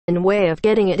And way of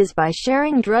getting it is by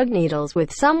sharing drug needles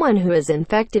with someone who is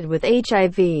infected with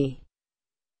HIV.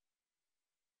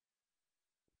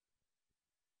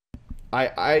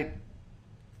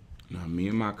 No, me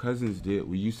and my cousins did.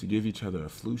 We used to give each other a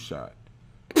flu shot.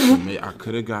 I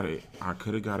could have got it. I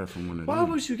could have got it from one of them. Why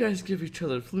would you guys give each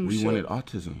other a flu shot? We wanted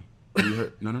autism. We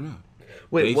heard no.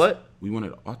 Wait, what? We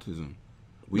wanted autism.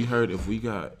 We heard if we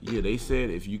got they said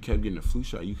if you kept getting a flu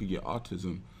shot, you could get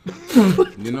autism.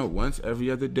 You know, once every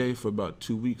other day for about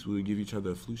 2 weeks, we would give each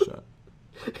other a flu shot.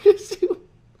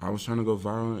 I was trying to go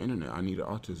viral on the internet. I needed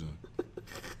autism.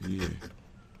 Yeah,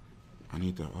 I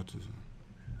need that autism.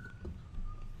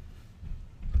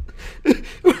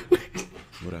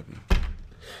 What happened?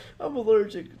 I'm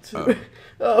allergic to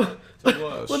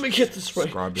let me get this right.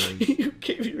 Strawberries. You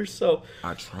gave yourself.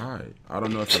 I tried. I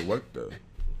don't know if it worked though.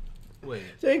 Wait.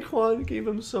 Dankquan gave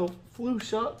himself flu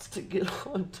shots to get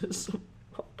autism.